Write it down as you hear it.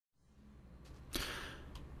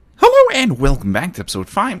And welcome back to episode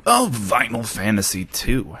 5 of Final Fantasy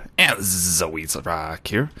 2. AxlRosie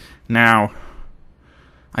here. Now,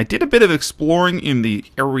 I did a bit of exploring in the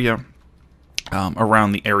area,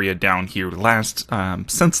 around the area down here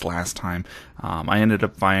since last time. I ended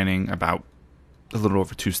up finding about a little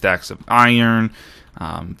over 2 stacks of iron,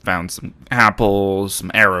 found some apples,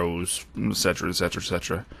 some arrows, etc, etc,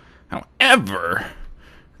 etc. However,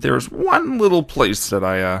 there's one little place that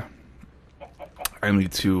I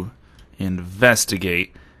need to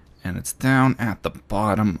investigate, and it's down at the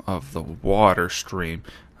bottom of the water stream.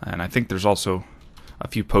 And I think there's also a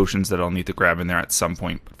few potions that I'll need to grab in there at some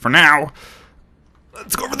point. But for now,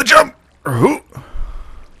 let's go for the jump! Ooh.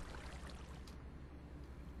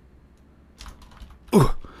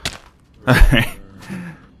 Alright,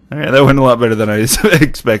 that went a lot better than I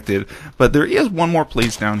expected. But there is one more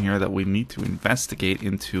place down here that we need to investigate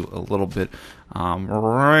into a little bit.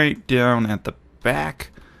 Right down at the back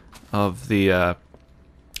of the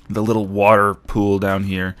little water pool down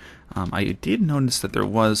here. I did notice that there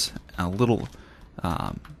was a little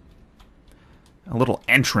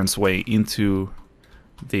entranceway into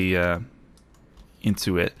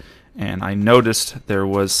it, and I noticed there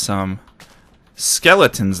was some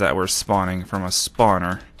skeletons that were spawning from a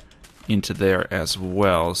spawner into there as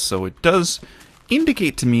well. So it does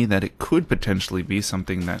indicate to me that it could potentially be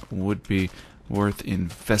something that would be worth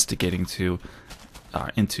investigating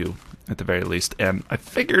into at the very least. And I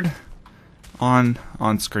figured on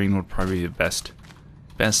screen would probably be the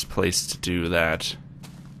best place to do that.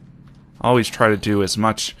 I always try to do as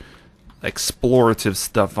much explorative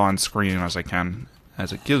stuff on screen as I can,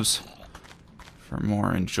 as it gives for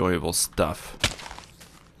more enjoyable stuff.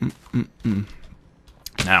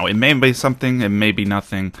 Now, it may be something, it may be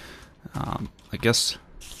nothing. I guess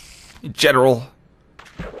in general,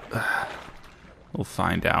 we'll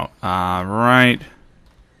find out. Right.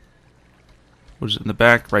 What is it in the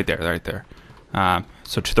back? Right there, right there.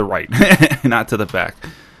 So to the right, not to the back.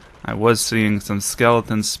 I was seeing some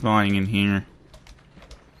skeletons spawning in here.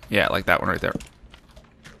 Yeah, like that one right there.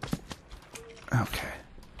 Okay.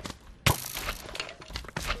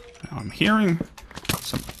 Now I'm hearing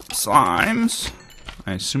some slimes.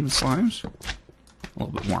 I assume it's slimes. A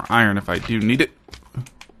little bit more iron if I do need it.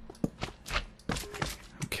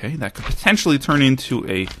 Okay, that could potentially turn into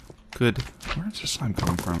a good... Where's the slime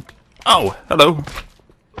coming from? Oh, hello.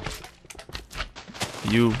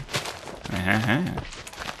 You...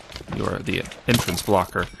 You're the entrance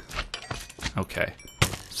blocker. Okay.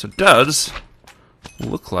 So it does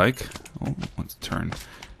look like... Oh, let's turn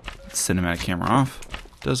the cinematic camera off.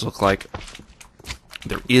 It does look like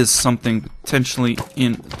there is something potentially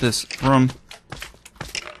in this room.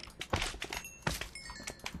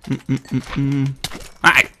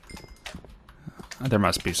 Hi! There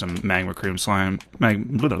must be some magma slime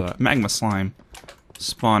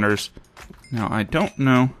spawners. Now I don't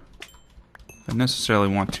know if I necessarily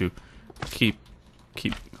want to keep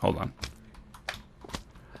hold on.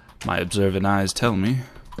 My observant eyes tell me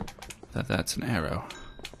that that's an arrow.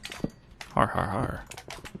 Har har har.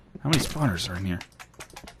 How many spawners are in here?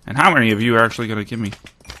 And how many of you are actually gonna give me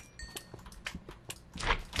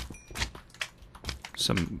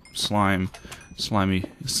some slimy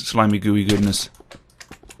gooey goodness?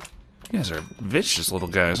 You guys are vicious little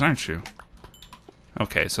guys, aren't you?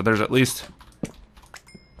 Okay, so there's at least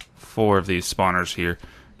 4 of these spawners here.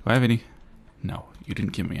 Do I have any? No, you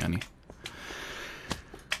didn't give me any.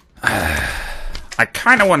 I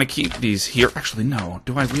kind of want to keep these here. Actually, no.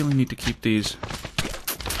 Do I really need to keep these?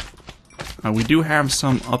 We do have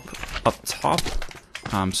some up top,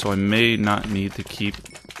 so I may not need to keep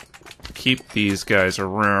these guys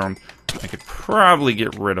around. I could probably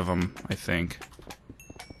get rid of them, I think.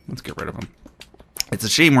 Let's get rid of them. It's a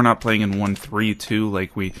shame we're not playing in 1.3.2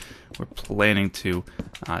 like we were planning to,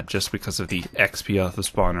 just because of the XP off the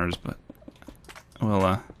spawners, but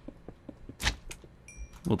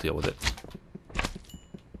we'll deal with it.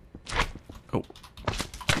 Oh.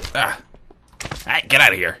 Ah! Alright, get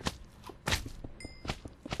out of here!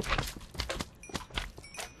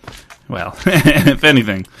 Well, if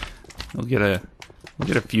anything, we'll get a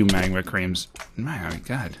few magma creams. My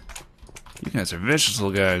God. You guys are vicious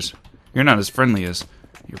little guys. You're not as friendly as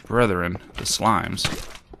your brethren, the slimes.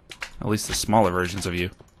 At least the smaller versions of you.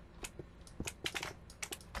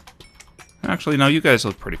 Actually, no, you guys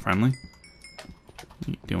look pretty friendly.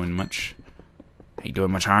 Ain't doing much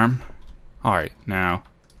harm? Alright, now,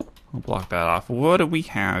 we'll block that off. What do we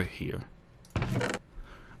have here?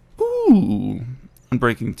 Ooh!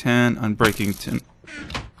 Unbreaking 10, unbreaking 10.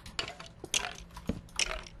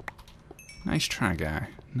 Nice try, guy.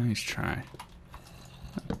 Nice try.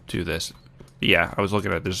 Do this. Yeah, I was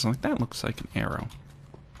looking at this like, that looks like an arrow.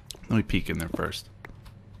 Let me peek in there first.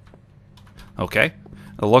 Okay.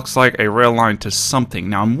 It looks like a rail line to something.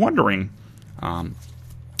 Now I'm wondering,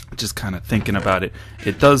 just kind of thinking about it,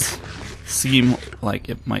 it does seem like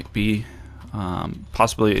it might be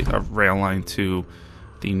possibly a rail line to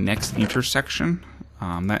the next intersection.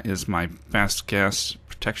 That is my best guess.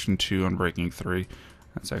 Protection 2 on braking 3.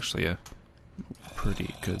 That's actually a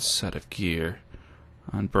pretty good set of gear.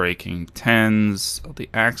 On braking 10s, the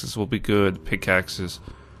axes will be good. Pickaxes,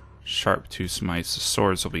 sharp 2 smites, the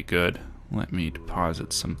swords will be good. Let me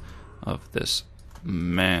deposit some of this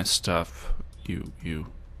meh stuff. You.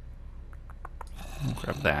 I'll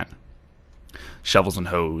grab that. Shovels and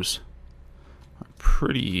hoes are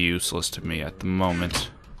pretty useless to me at the moment.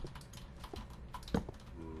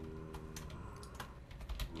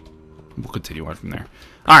 We'll continue on from there.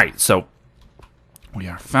 Alright, so we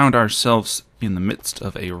are found ourselves in the midst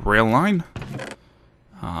of a rail line.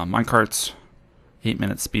 Minecarts,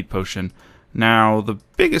 8-minute speed potion. Now, the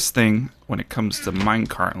biggest thing when it comes to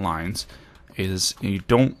minecart lines is you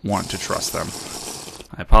don't want to trust them.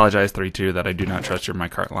 I apologize, 3-2, that I do not trust your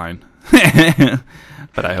minecart line.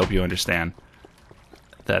 But I hope you understand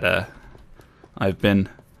that I've been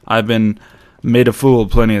made a fool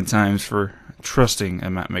plenty of times for trusting a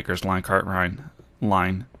mapmaker's minecart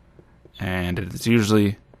line, and it's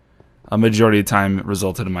usually a majority of the time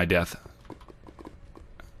resulted in my death.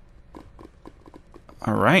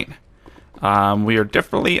 Alright. We are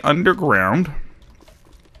definitely underground.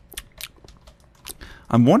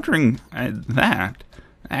 I'm wondering, that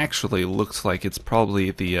actually looks like it's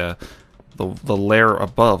probably the layer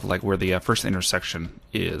above, like where the first intersection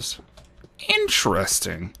is.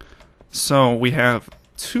 Interesting. So we have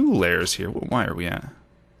 2 layers here. Why are we at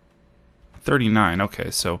 39?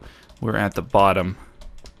 Okay, so we're at the bottom.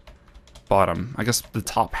 I guess the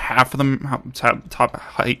top half of them,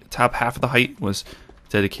 top half of the height was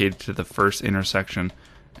dedicated to the first intersection,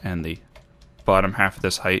 and the bottom half of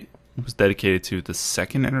this height was dedicated to the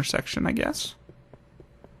second intersection, I guess.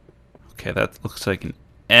 Okay, that looks like an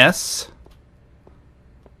S.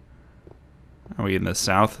 Are we in the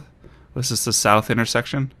south? Was this the south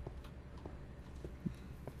intersection?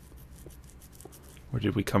 Where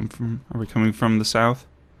did we come from? Are we coming from the south?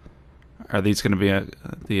 Are these going to be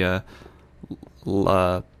the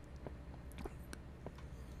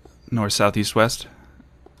north, south, east, west?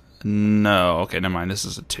 No. Okay, never mind. This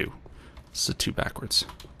is a 2. This is a 2 backwards.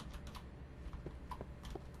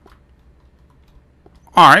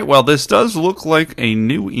 Alright, well, this does look like a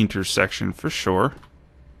new intersection for sure.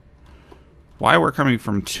 Why we're coming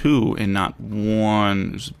from 2 and not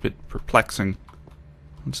 1 is a bit perplexing.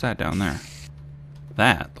 What's that down there?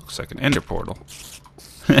 That looks like an ender portal.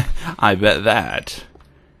 I bet that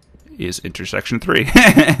is intersection 3.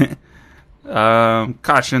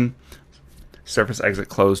 Caution. Surface exit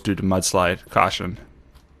closed due to mudslide. Caution.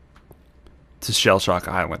 To Shellshock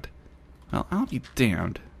Island. Well, I'll be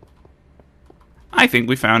damned. I think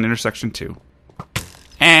we found intersection 2.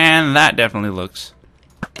 And that definitely looks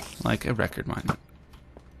like a record monument.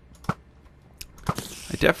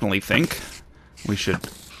 I definitely think we should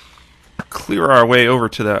clear our way over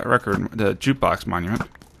to the jukebox monument.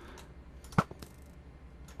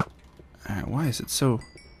 Why is it so...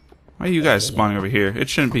 Why are you guys spawning over here? It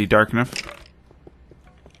shouldn't be dark enough.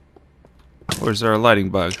 Or is there a lighting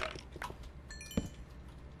bug?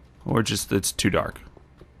 Or just it's too dark.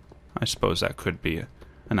 I suppose that could be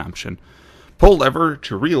an option. Pull lever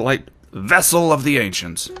to relight Vessel of the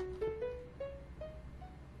Ancients.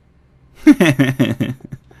 I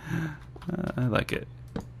like it.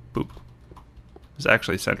 Boop. It's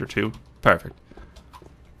actually center too. Perfect.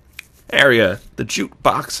 Area, the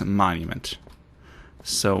jukebox monument.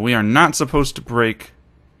 So we are not supposed to break,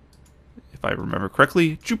 if I remember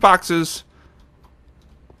correctly, jukeboxes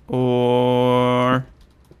or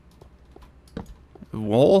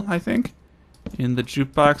wall, I think, in the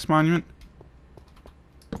jukebox monument.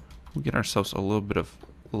 We'll get ourselves a little bit of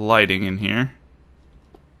lighting in here.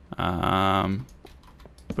 Boop.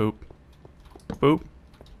 Boop.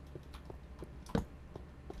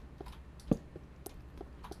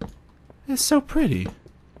 It's so pretty.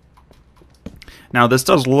 Now this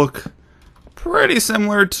does look pretty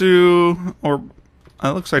similar to, or it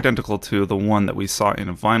looks identical to the one that we saw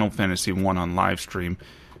in Final Fantasy 1 on Livestream.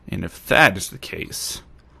 And if that is the case,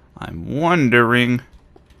 I'm wondering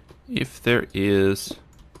if there is...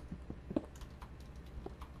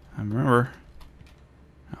 I remember...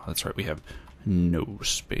 Oh, that's right, we have no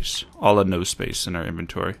space. All of no space in our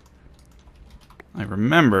inventory. I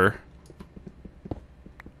remember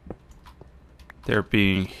there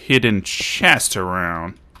being hidden chests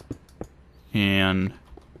around in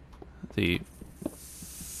the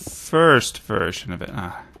first version of it.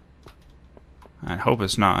 I hope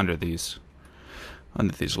it's not under these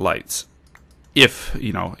lights. If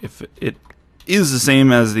if it is the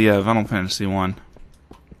same as the Final Fantasy one.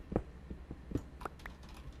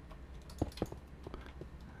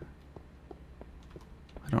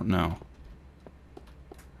 I don't know.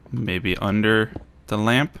 Maybe under the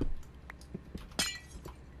lamp?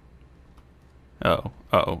 Oh,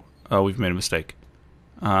 we've made a mistake.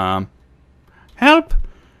 Help!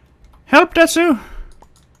 Help, Detsu!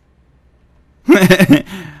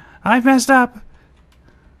 I messed up.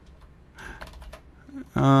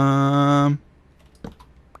 Alright.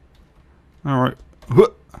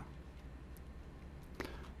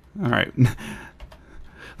 Alright. The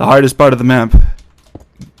hardest part of the map.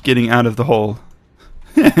 Getting out of the hole.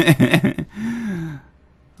 I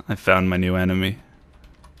found my new enemy.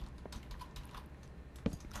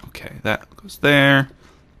 Okay, that goes there.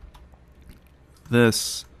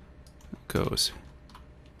 This goes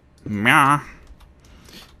meow.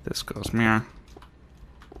 This goes meow.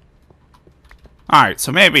 Alright,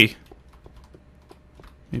 so maybe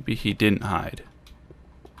he didn't hide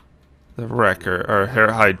the wrecker or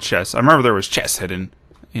hide chests. I remember there was chests hidden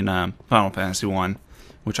in Final Fantasy 1,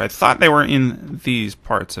 which I thought they were in these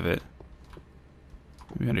parts of it.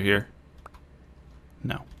 Maybe under here?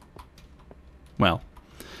 No. Well,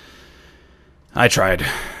 I tried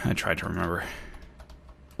to remember.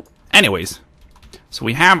 Anyways, so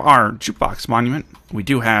we have our jukebox monument. We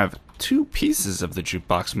do have 2 pieces of the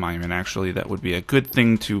jukebox monument, actually. That would be a good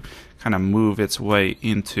thing to kind of move its way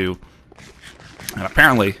into. And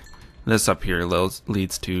apparently, this up here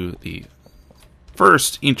leads to the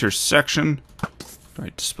first intersection. All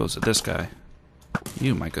right, dispose of this guy.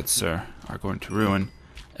 You, my good sir, are going to ruin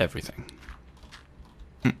everything.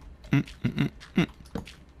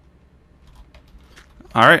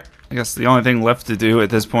 Alright, I guess the only thing left to do at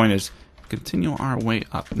this point is continue our way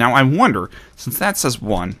up. Now, I wonder, since that says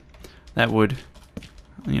 1, that would,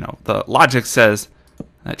 the logic says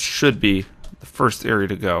that should be the first area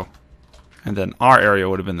to go. And then our area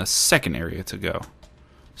would have been the second area to go.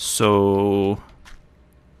 So,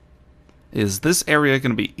 is this area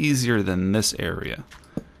going to be easier than this area?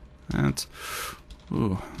 That's,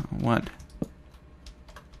 what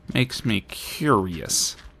makes me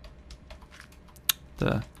curious.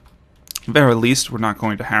 The very least, we're not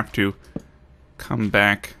going to have to come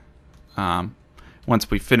back once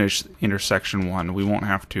we finish intersection 1. We won't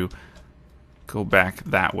have to go back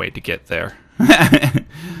that way to get there.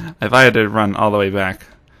 If I had to run all the way back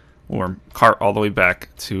or cart all the way back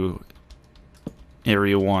to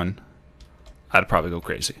area 1, I'd probably go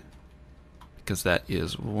crazy, because that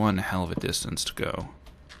is one hell of a distance to go. Are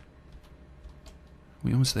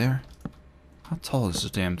we almost there? How tall is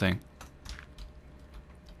this damn thing?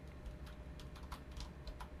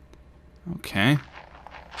 Okay.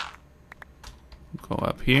 Go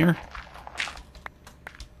up here.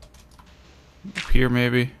 Up here,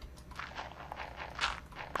 maybe.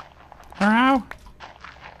 Hello?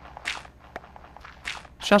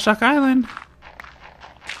 Shellshock Island.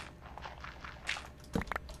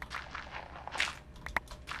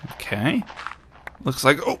 Okay. Looks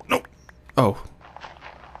like... Oh, no! Oh.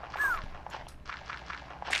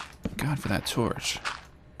 God, for that torch.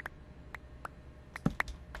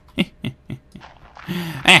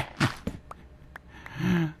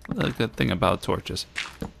 The good thing about torches.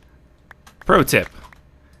 Pro tip.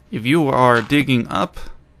 If you are digging up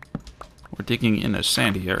or digging in a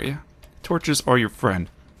sandy area, torches are your friend.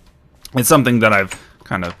 It's something that I've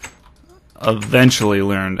kind of eventually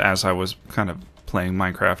learned as I was kind of playing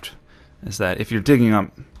Minecraft, is that if you're digging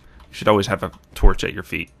up, you should always have a torch at your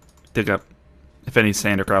feet. Dig up. If any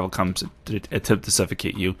sand or gravel comes to attempt to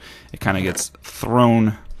suffocate you, it kind of gets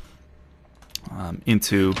thrown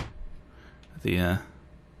into the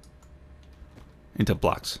into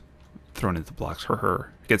blocks. Thrown into blocks.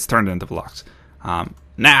 It gets turned into blocks.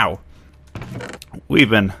 Now, we've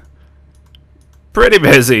been pretty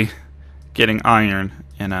busy getting iron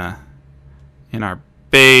in our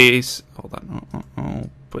base. Hold on. I'll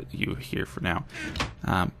put you here for now.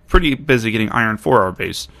 Pretty busy getting iron for our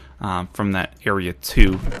base from that area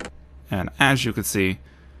 2. And as you can see,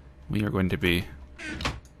 we are going to be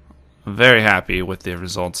very happy with the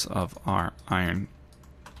results of our iron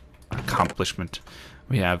accomplishment.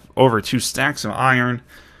 We have over 2 stacks of iron,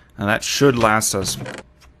 and that should last us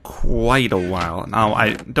quite a while. Now,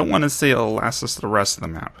 I don't want to say it'll last us the rest of the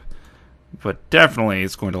map, but definitely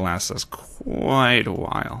it's going to last us quite a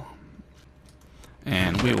while.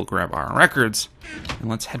 And we will grab our records, and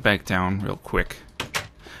let's head back down real quick.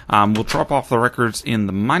 We'll drop off the records in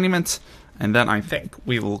the monument, And then I think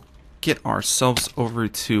we will get ourselves over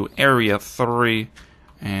to Area 3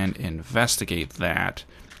 and investigate that.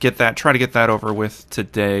 Try to get that over with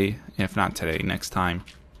today, if not today, next time.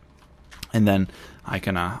 And then I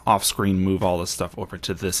can off-screen move all this stuff over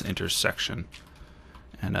to this intersection.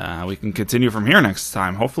 And we can continue from here next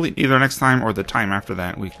time. Hopefully either next time or the time after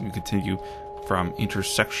that we can continue from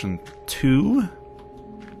intersection 2.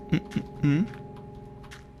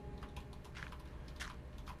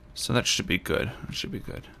 So that should be good. That should be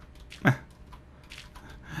good.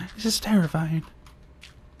 This is terrifying.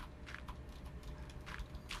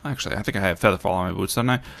 Actually, I think I have feather fall on my boots, don't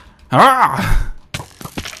I? Ah!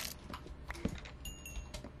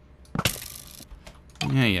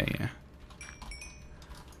 Yeah.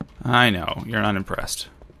 I know, you're not impressed.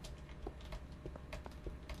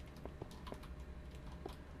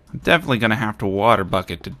 I'm definitely gonna have to water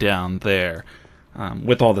bucket to down there.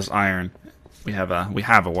 With all this iron, we have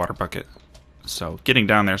a water bucket, so getting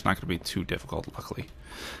down there is not gonna be too difficult, luckily.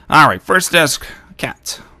 All right, first desk,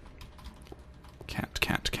 cat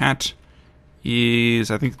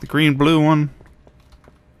is I think the green-blue one.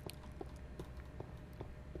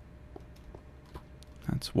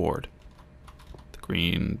 That's Ward. The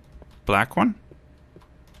green-black one.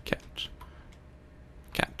 Cat.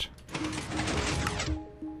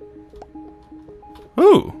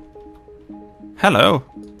 Ooh. Hello.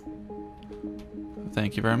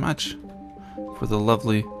 Thank you very much for the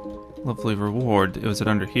lovely reward. Was it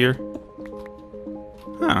under here?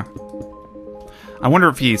 Huh. I wonder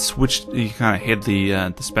if he kind of hid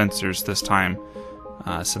the dispensers this time,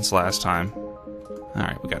 since last time.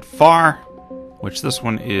 Alright, we got far, which this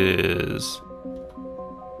one is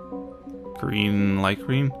green, light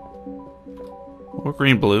green, or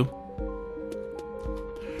green-blue.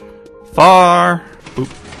 Far! Boop.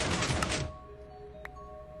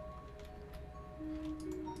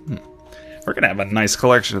 We're gonna have a nice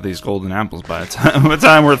collection of these golden apples by the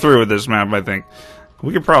time we're through with this map, I think.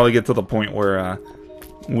 We could probably get to the point where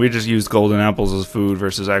we just use golden apples as food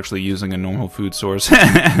versus actually using a normal food source.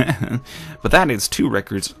 But that is 2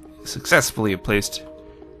 records successfully placed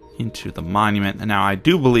into the monument. And now I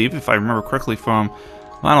do believe, if I remember correctly from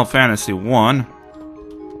Final Fantasy 1,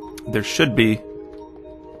 there should be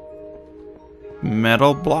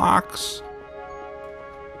metal blocks.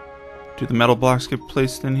 Do the metal blocks get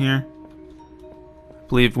placed in here? I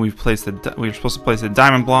believe we were supposed to place a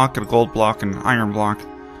diamond block, a gold block, and an iron block.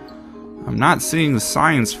 I'm not seeing the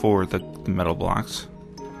signs for the metal blocks.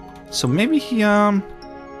 So maybe he might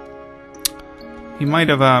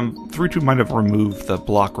have 3.2 might have removed the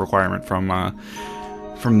block requirement from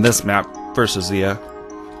this map versus the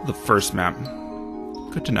first map.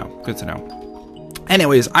 Good to know. Good to know.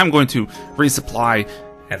 Anyways, I'm going to resupply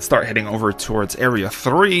and start heading over towards Area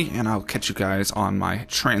 3, and I'll catch you guys on my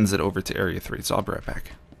transit over to Area 3, so I'll be right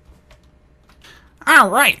back.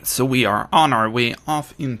 Alright, so we are on our way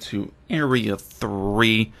off into Area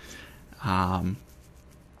 3.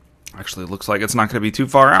 Actually, it looks like it's not going to be too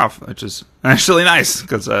far off, which is actually nice,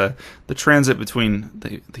 because the transit between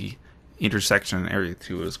the intersection and Area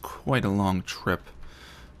 2 is quite a long trip.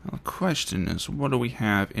 Now, the question is, what do we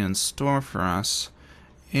have in store for us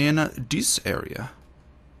in this area?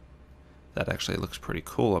 That actually looks pretty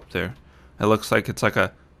cool up there. It looks like it's like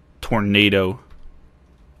a tornado.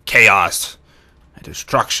 Chaos. And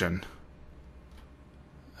destruction.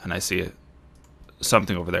 And I see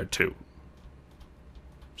something over there too.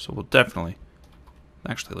 So we'll definitely...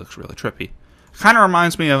 Actually looks really trippy. Kind of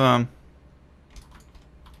reminds me of... I'm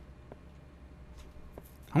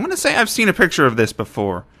going to say I've seen a picture of this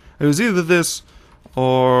before. It was either this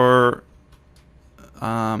or...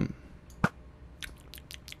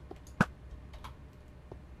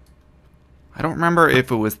 I don't remember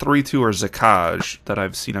if it was 3-2 or Zakaj that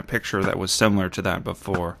I've seen a picture that was similar to that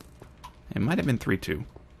before. It might have been 3-2.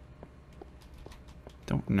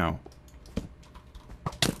 Don't know.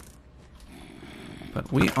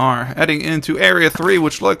 But we are heading into Area 3,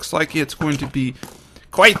 which looks like it's going to be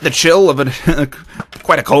quite the chill of it.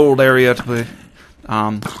 Quite a cold area to be.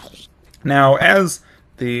 Now, as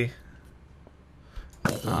the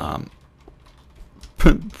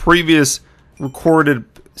previous recorded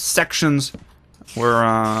sections were,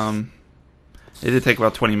 it did take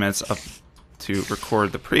about 20 minutes up to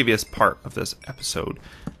record the previous part of this episode.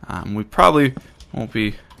 We probably won't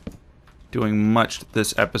be doing much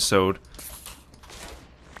this episode.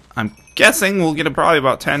 I'm guessing we'll get probably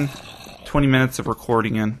about 10-20 minutes of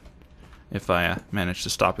recording in, if I manage to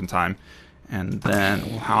stop in time. And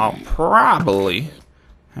then I'll probably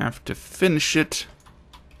have to finish it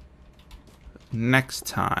next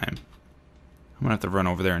time. I'm gonna have to run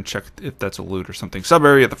over there and check if that's a loot or something.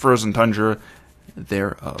 Sub-area, the frozen tundra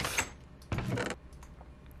thereof.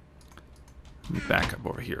 Let me back up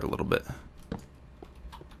over here a little bit,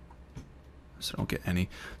 so I don't get any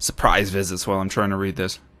surprise visits while I'm trying to read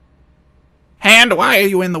this. Hand, why are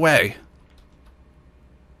you in the way?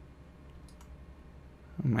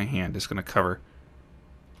 My hand is gonna cover.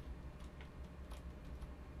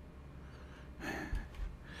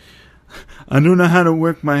 I don't know how to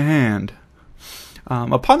work my hand.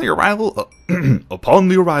 Upon the arrival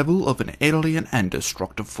of an alien and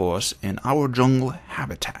destructive force in our jungle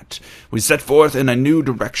habitat, we set forth in a new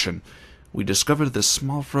direction. We discovered this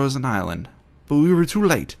small frozen island, but we were too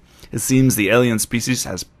late. It seems the alien species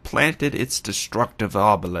has planted its destructive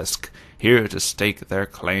obelisk here to stake their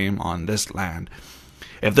claim on this land.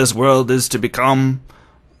 If this world is to be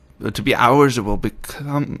ours, it will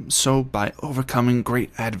become so by overcoming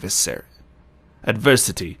great adversity.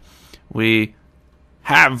 We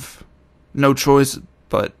have no choice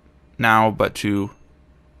but to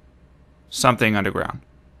something underground.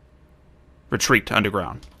 Retreat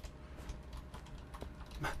underground.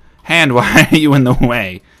 Hand, why are you in the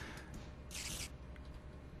way?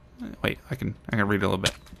 Wait, I can read a little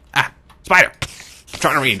bit. Ah, spider! I'm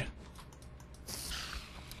trying to read.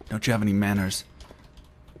 Don't you have any manners?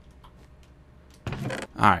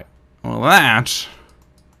 Alright. Well, that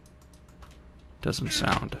doesn't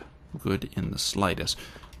sound good in the slightest.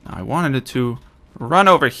 Now, I wanted it to run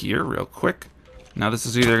over here real quick. Now, this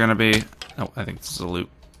is either going to be... Oh, I think this is a loot.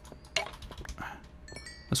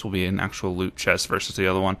 This will be an actual loot chest versus the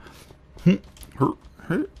other one.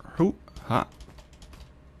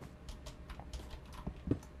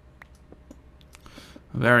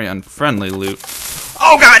 Very unfriendly loot.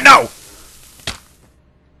 Oh god, no!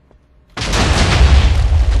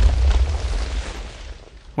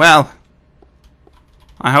 Well,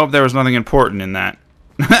 I hope there was nothing important in that.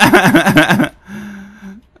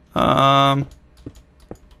 Oh,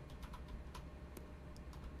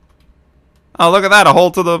 look at that, a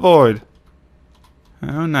hole to the void.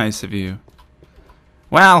 How nice of you.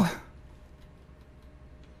 Well,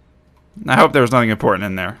 I hope there was nothing important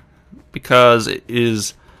in there, because it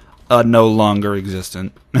is no longer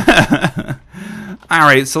existent.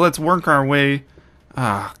 Alright, so let's work our way...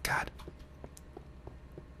 Oh, God.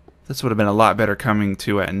 This would have been a lot better coming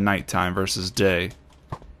to at nighttime versus day.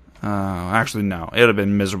 Actually, no. It would have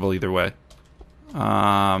been miserable either way.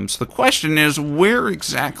 So the question is, where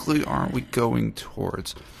exactly are we going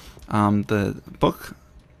towards? The book,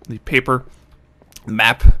 the paper,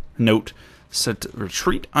 map, note, said to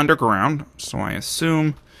retreat underground. So I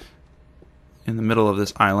assume in the middle of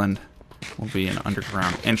this island will be an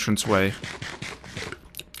underground entranceway.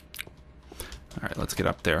 Alright, let's get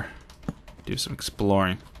up there. Do some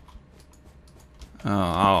exploring.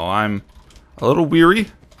 I'm a little weary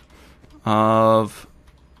of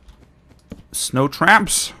snow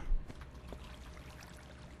traps.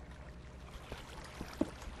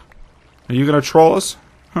 Are you gonna troll us?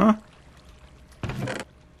 Huh?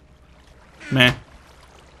 Meh.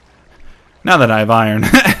 Now that I have iron.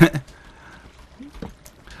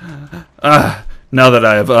 Now that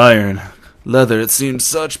I have iron. Leather, it seems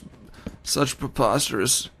such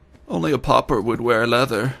preposterous. Only a pauper would wear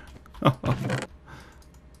leather.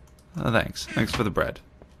 Thanks. Thanks for the bread.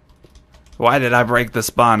 Why did I break the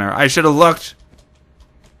spawner? I should have looked.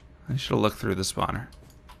 I should have looked through the spawner.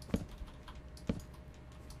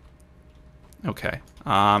 Okay.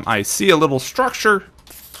 I see a little structure.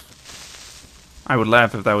 I would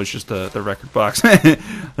laugh if that was just the record box.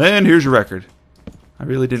 And here's your record. I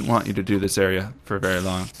really didn't want you to do this area for very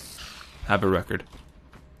long. Have a record.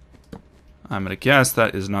 I'm gonna guess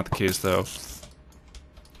that is not the case, though.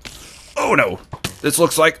 Oh no! This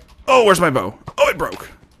looks like... Oh, where's my bow? Oh, it broke!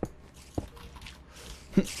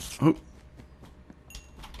 Oh.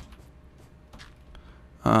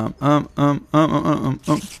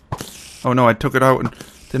 Oh no, I took it out and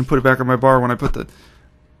didn't put it back on my bar when I put the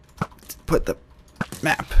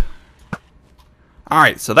map.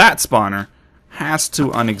 Alright, so that spawner has to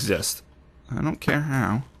unexist. I don't care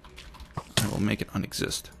how. I will make it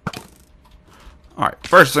unexist. Alright,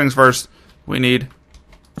 first things first, we need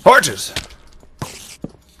torches.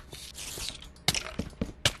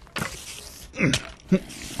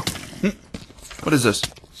 What is this?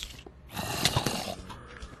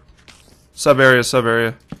 Sub-area,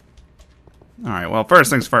 sub-area. Alright, well, first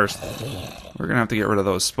things first. We're gonna have to get rid of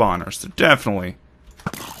those spawners. They're definitely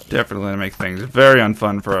gonna make things very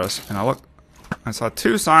unfun for us. And I saw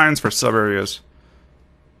 2 signs for sub-areas.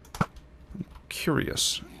 I'm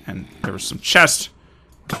curious. And there was some chests,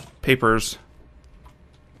 papers.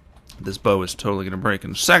 This bow is totally gonna break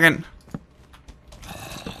in a second.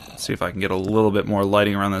 Let's see if I can get a little bit more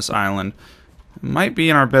lighting around this island. It might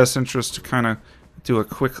be in our best interest to kind of do a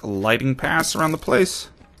quick lighting pass around the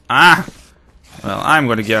place. Ah! Well, I'm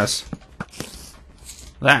going to guess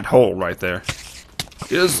that hole right there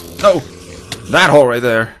is... No! That hole right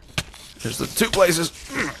there. There's the two places.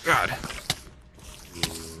 Oh, God.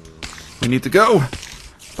 We need to go,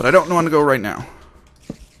 but I don't want to go right now.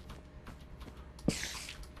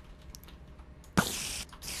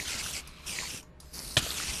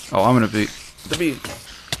 Oh, I'm going to be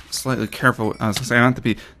slightly careful. I was going to say, I have to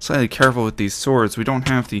be slightly careful with these swords. We don't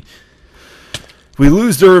have the... We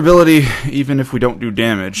lose durability even if we don't do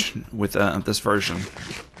damage with this version.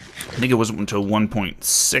 I think it wasn't until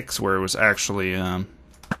 1.6 where it was actually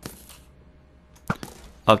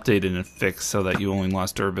updated and fixed so that you only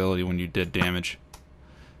lost durability when you did damage.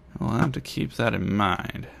 We'll have to keep that in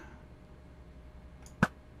mind.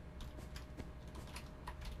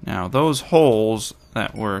 Now, those holes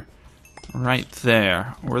that were right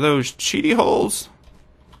there, were those cheaty holes?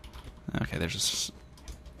 Okay, there's just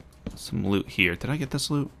some loot here. Did I get this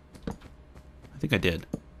loot? I think I did.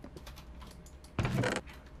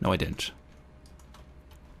 No, I didn't.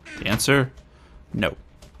 The answer? No.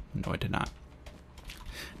 No, I did not.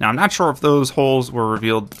 Now, I'm not sure if those holes were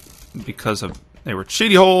revealed because of they were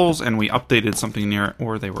cheaty holes and we updated something near it,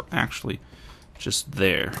 or they were actually just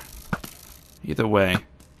there. Either way,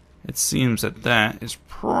 it seems that that is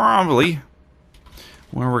probably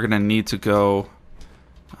where we're going to need to go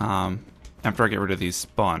after I get rid of these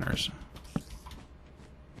spawners.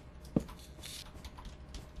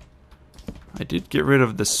 I did get rid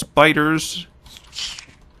of the spiders,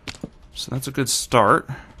 so that's a good start.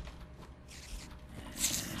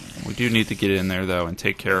 We do need to get in there, though, and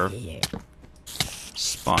take care of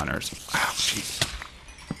spawners. Wow, jeez.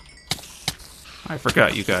 I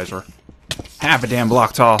forgot you guys were half a damn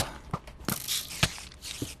block tall.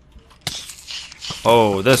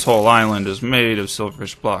 Oh, this whole island is made of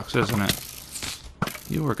silverish blocks, isn't it?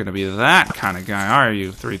 You are going to be that kind of guy, are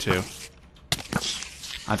you, 3-2?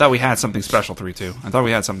 I thought we had something special, 3-2. I thought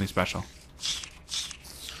we had something special.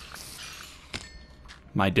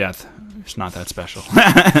 My death is not that special.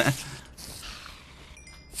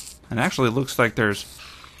 It actually looks like there's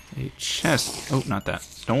a chest. Oh, not that.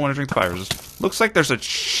 Don't want to drink the fire resist. Looks like there's a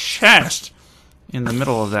chest in the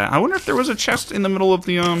middle of that. I wonder if there was a chest in the middle of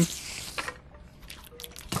the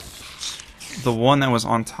one that was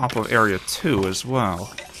on top of Area 2 as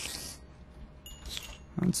well.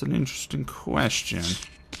 That's an interesting question.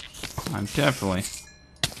 I'm definitely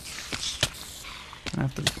gonna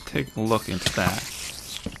have to take a look into that.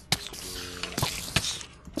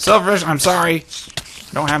 Silverfish, I'm sorry.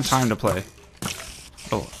 I don't have time to play.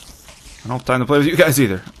 Oh, I don't have time to play with you guys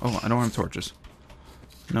either. Oh, I don't have torches.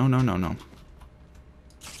 No, no, no, no.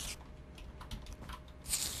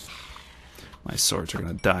 My swords are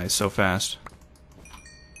gonna die so fast.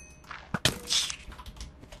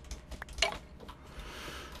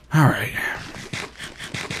 Alright.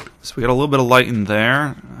 So we got a little bit of light in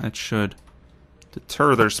there. That should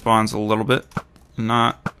deter their spawns a little bit.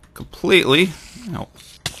 Not completely. No.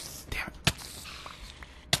 Damn it.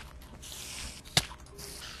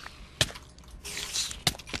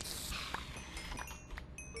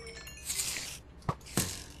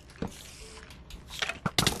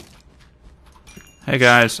 Hey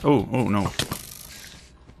guys. Oh, oh no.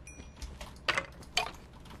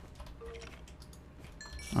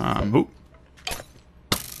 Oop.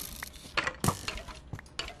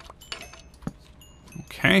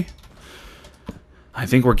 Okay. I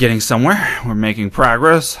think we're getting somewhere. We're making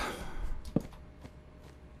progress.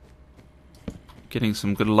 Getting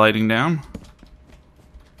some good lighting down.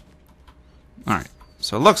 Alright.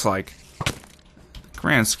 So it looks like, the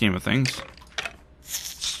grand scheme of things,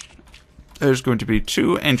 there's going to be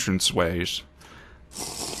two entranceways.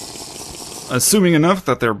 Assuming enough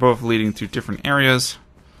that they're both leading to different areas,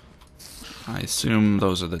 I assume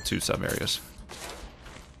those are the two sub-areas.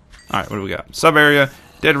 Alright, what do we got? Sub-area,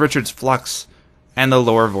 Dead Richard's Flux, and the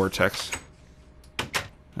Lore Vortex.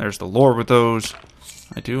 There's the lore with those.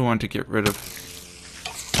 I do want to get rid of...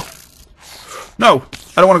 No!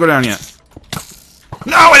 I don't want to go down yet.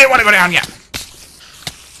 No, I didn't want to go down yet!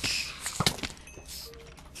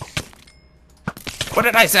 What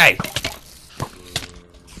did I say?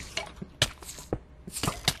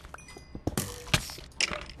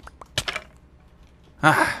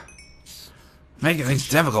 Ah, making things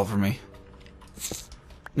difficult for me.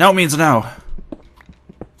 No means no.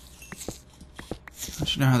 I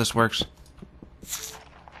should know how this works.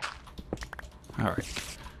 Alright.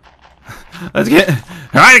 Let's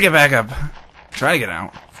try to get back up. Try to get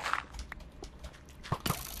out.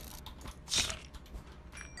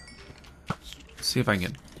 see if I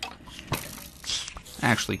can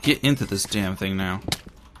actually get into this damn thing now.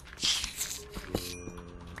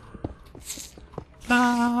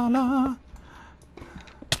 La la.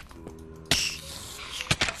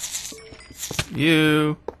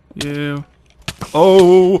 You.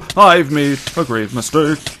 Oh, I've made a grave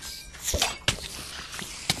mistake.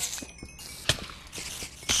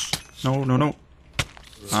 No.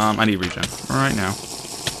 I need regen right now.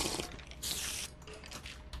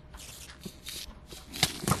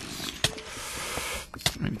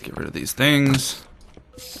 Let me get rid of these things.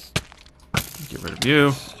 Get rid of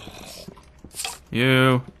you.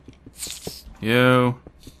 You.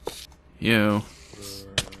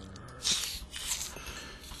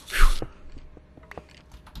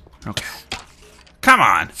 Okay. Come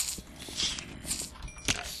on!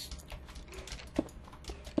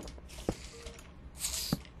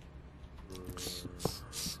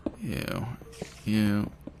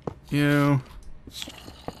 You.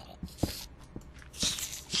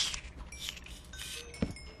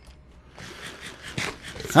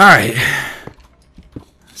 Alright.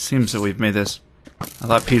 Seems that we've made this a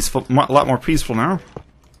lot more peaceful now.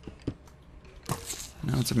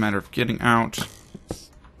 Now it's a matter of getting out,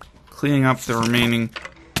 cleaning up the remaining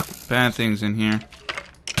bad things in here.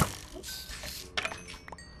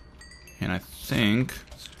 And I think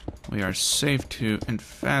we are safe to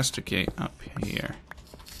investigate up here.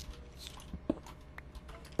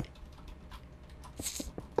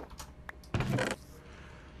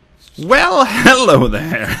 Well, hello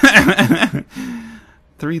there.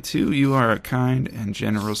 3-2, you are a kind and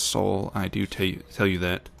generous soul. I do tell you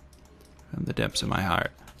that from the depths of my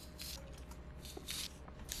heart.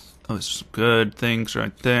 Those are some good things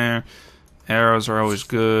right there. Arrows are always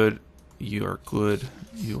good. You are good.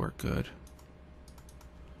 You are good.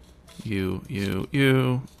 You.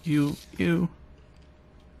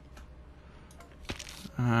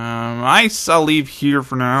 I'll leave here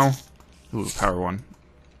for now. Ooh, power 1.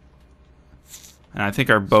 And I think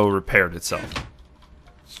our bow repaired itself.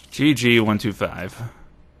 GG 125.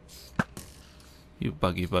 You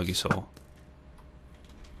buggy soul.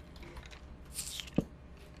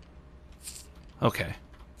 Okay.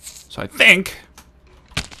 So I think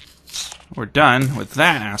we're done with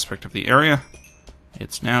that aspect of the area.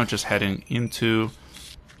 It's now just heading into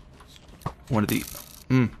one of the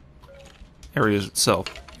areas itself.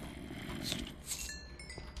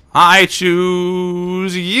 I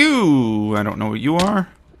choose you! I don't know what you are,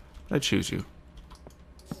 but I choose you.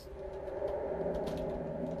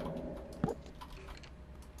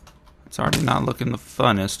 It's already not looking the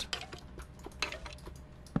funnest.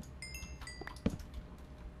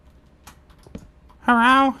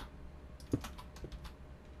 Hello?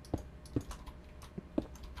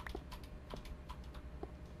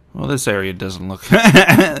 Well, this area doesn't look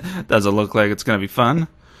doesn't look like it's gonna be fun.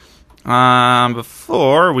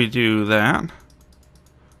 Before we do that,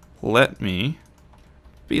 let me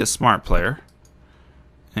be a smart player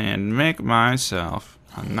and make myself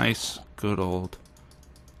a nice, good old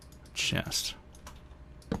chest.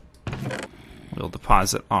 We'll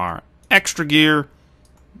deposit our extra gear.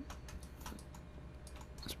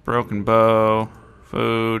 This broken bow,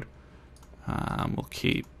 food. We'll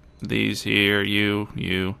keep these here. You.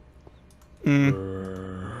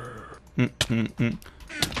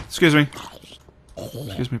 Excuse me.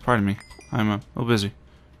 Pardon me. I'm a little busy.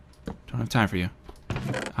 Don't have time for you.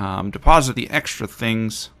 Deposit the extra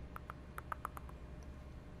things.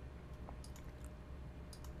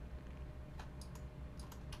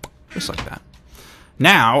 Just like that.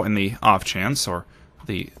 Now, in the off chance, or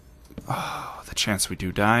the chance we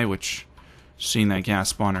do die, which, seeing that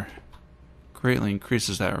gas spawner greatly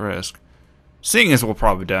increases that risk. Seeing as we'll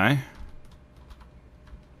probably die.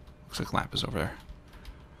 Looks like Lap is over there.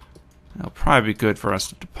 It'll probably be good for us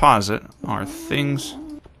to deposit our things.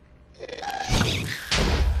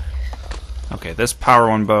 Okay, this power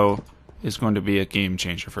 1 bow is going to be a game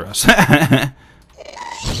changer for us.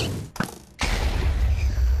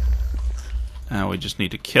 Now we just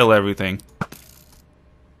need to kill everything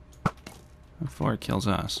before it kills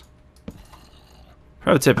us.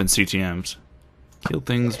 Pro tip in CTMs. Kill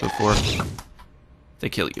things before they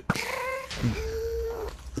kill you.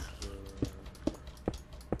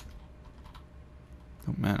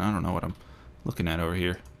 Oh man, I don't know what I'm looking at over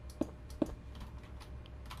here.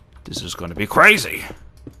 This is going to be crazy.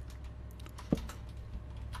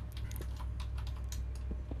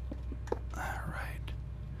 Alright.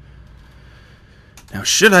 Now,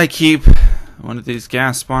 should I keep one of these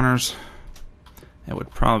gas spawners? That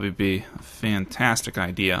would probably be a fantastic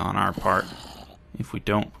idea on our part if we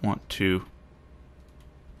don't want to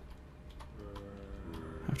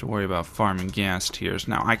have to worry about farming gas tiers.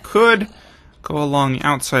 Now, I could go along the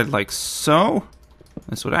outside like so.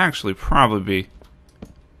 This would actually probably be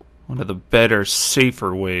one of the better,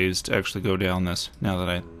 safer ways to actually go down this, now that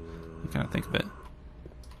I kind of think of it.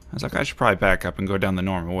 I was like, I should probably back up and go down the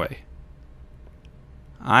normal way.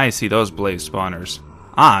 I see those blaze spawners.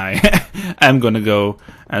 I am going to go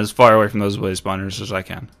as far away from those blaze spawners as I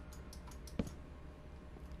can.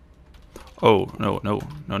 Oh, no, no,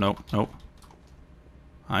 no, no, no.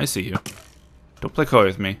 I see you. Don't play coy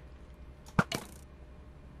with me.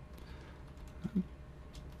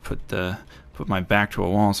 Put my back to a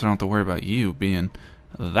wall so I don't have to worry about you being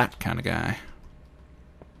that kind of guy.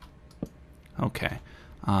 Okay.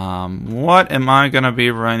 What am I going to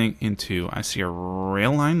be running into? I see a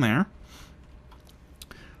rail line there.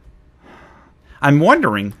 I'm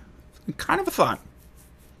wondering, kind of a thought,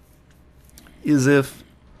 is if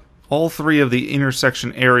all three of the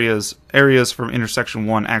intersection areas from intersection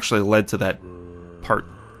 1 actually led to that part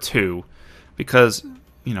 2. Because,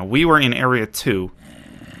 you know, we were in area 2,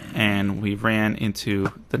 and we ran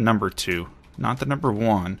into the number 2, not the number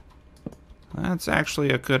 1. That's actually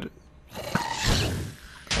a good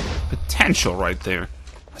potential right there.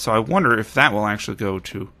 So I wonder if that will actually go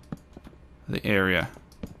to the area.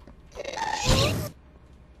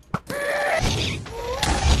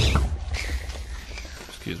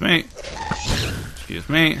 Excuse me. Excuse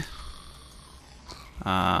me.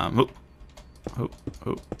 Hoop. Hoop.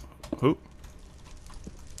 Hoop. Hoop.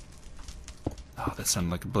 Oh, that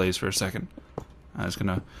sounded like a blaze for a second. I was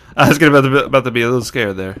about to be a little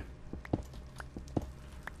scared there.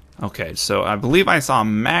 Okay, so I believe I saw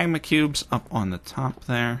magma cubes up on the top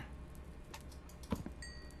there.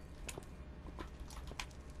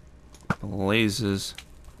 Blazes.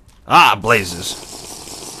 Ah, blazes.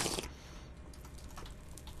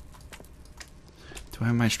 Do I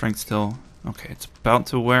have my strength still? Okay, it's about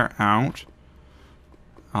to wear out.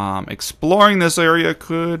 Exploring this area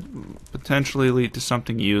could potentially lead to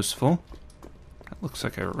something useful. That looks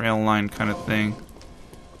like a rail line kind of thing.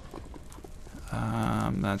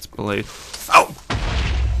 That's blaze. Oh!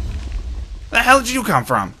 The hell did you come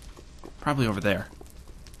from? Probably over there.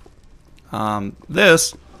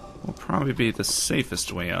 This will probably be the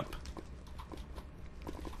safest way up.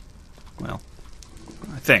 Well,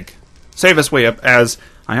 I think. Safest way up, as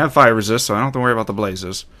I have fire resist, so I don't have to worry about the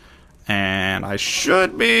blazes. And I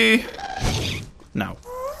should be... No.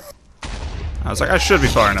 I was like, I should be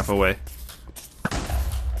far enough away.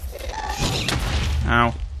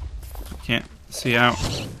 Ow. Can't see out.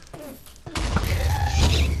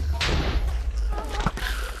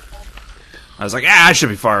 I was like, ah, I should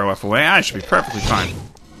be far enough away. I should be perfectly fine.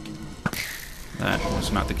 That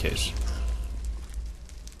was not the case.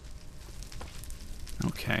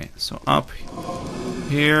 Okay, so up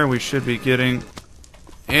here we should be getting...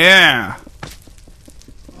 Yeah!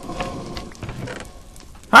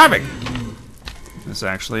 Perfect! This is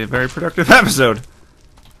actually a very productive episode.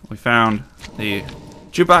 We found the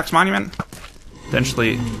jukebox monument,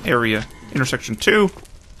 eventually area intersection 2.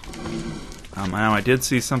 Now I did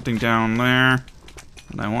see something down there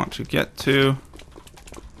that I want to get to.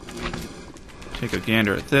 Take a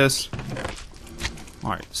gander at this.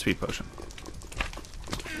 Alright, speed potion.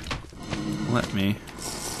 Let me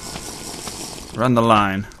run the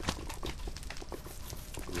line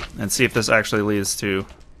and see if this actually leads to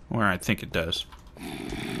where I think it does.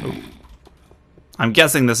 Ooh. I'm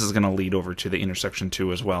guessing this is going to lead over to the intersection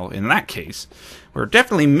 2 as well. In that case, we're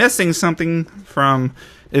definitely missing something from...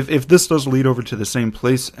 If this does lead over to the same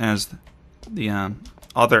place as the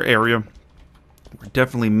other area, we're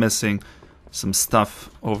definitely missing some stuff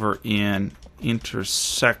over in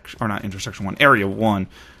intersection 1, area 1,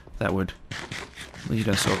 that would lead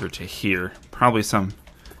us over to here. Probably some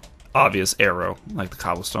obvious arrow, like the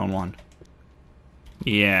cobblestone one.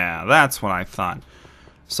 Yeah, that's what I thought.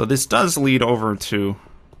 So this does lead over to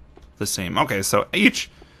the same. Okay, so each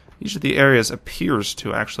of the areas appears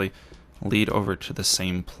to actually lead over to the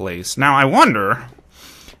same place. Now I wonder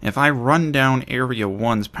if I run down area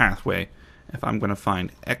 1's pathway, if I'm going to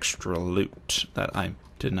find extra loot that I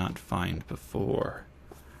did not find before.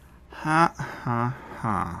 Ha ha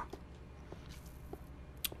ha.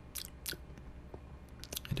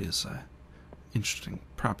 It is an interesting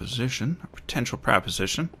proposition, a potential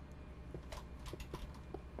proposition.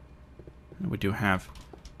 We do have...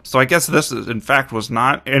 So I guess this, in fact, was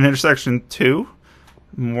not an intersection 2.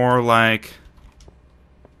 More like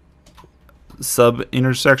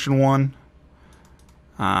sub-intersection 1.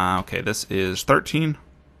 Okay, this is 13.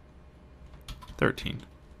 13.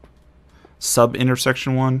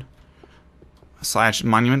 Sub-intersection 1 /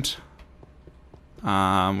 monument.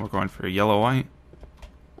 We're going for yellow-white.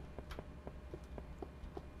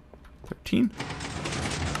 14.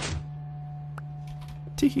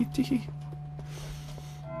 Tee tee.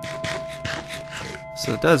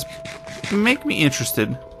 So it does make me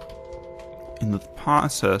interested in the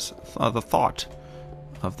process, the thought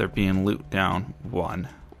of there being loot down 1.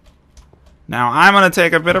 Now, I'm going to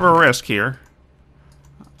take a bit of a risk here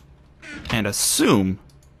and assume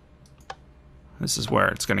this is where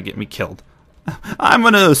it's going to get me killed. I'm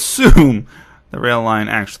going to assume the rail line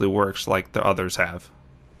actually works like the others have.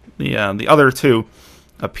 The other two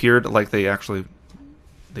appeared like they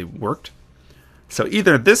worked. So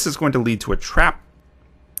either this is going to lead to a trap,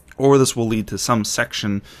 or this will lead to some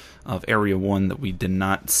section of Area 1 that we did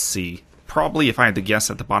not see. Probably, if I had to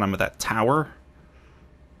guess, at the bottom of that tower.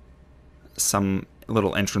 Some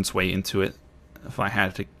little entranceway into it, if I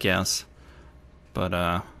had to guess. But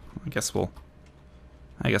I guess we'll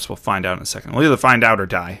find out in a second. We'll either find out or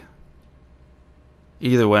die.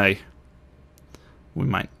 Either way, we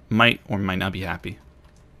might or might not be happy.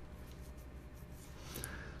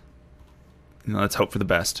 Let's hope for the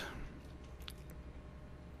best.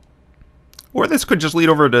 Or this could just lead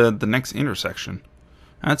over to the next intersection.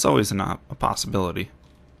 That's always a possibility.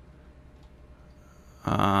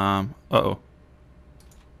 Uh-oh.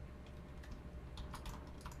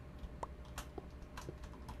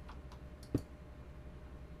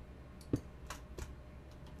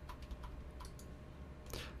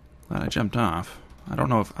 Glad I jumped off. I don't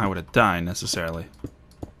know if I would have died necessarily.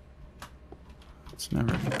 It's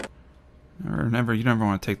never, you never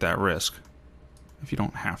want to take that risk if you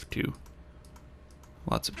don't have to.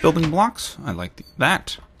 Lots of building blocks. I like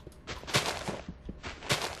that.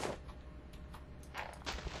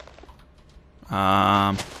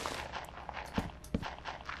 Oh.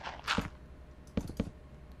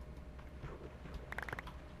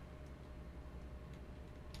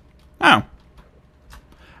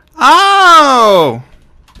 Oh!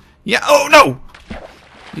 Yeah, oh no!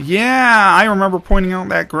 Yeah, I remember pointing out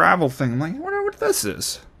that gravel thing. I'm like, I wonder what this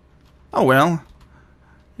is. Oh well.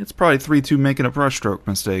 It's probably 3-2 making a brushstroke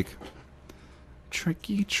mistake.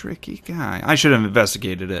 Tricky, tricky guy. I should have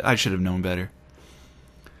investigated it. I should have known better.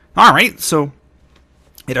 Alright, so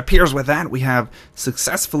it appears with that we have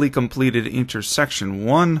successfully completed intersection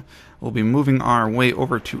 1. We'll be moving our way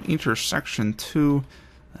over to intersection 2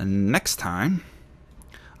 next time.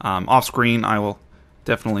 Off screen, I will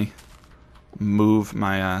definitely move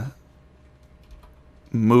my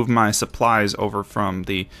supplies over from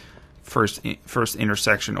the first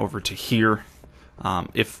intersection over to here.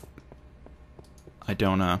 If I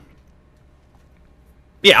don't,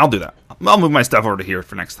 yeah, I'll do that. I'll move my stuff over to here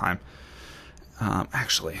for next time.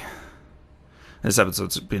 Actually, this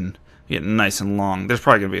episode's been getting nice and long. There's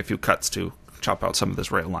probably gonna be a few cuts to chop out some of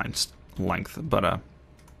this rail line's length, but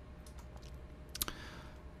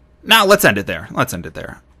now let's end it there. Let's end it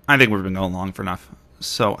there. I think we've been going long for enough.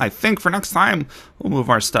 So I think for next time we'll move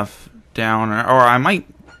our stuff down, or I might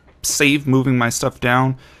save moving my stuff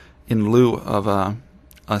down in lieu of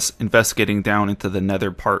us investigating down into the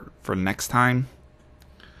nether part for next time.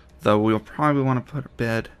 Though we'll probably want to put a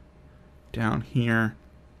bed down here.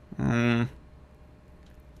 We'll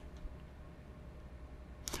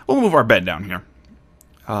move our bed down here.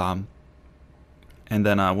 And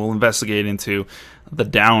then we'll investigate into the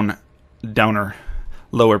downer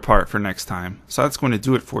lower part for next time. So that's going to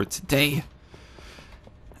do it for today.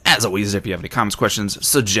 As always, if you have any comments, questions,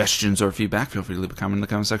 suggestions, or feedback, feel free to leave a comment in the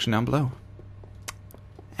comment section down below.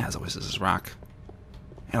 As always, this is Rock,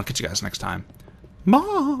 and I'll catch you guys next time.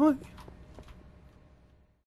 Bye!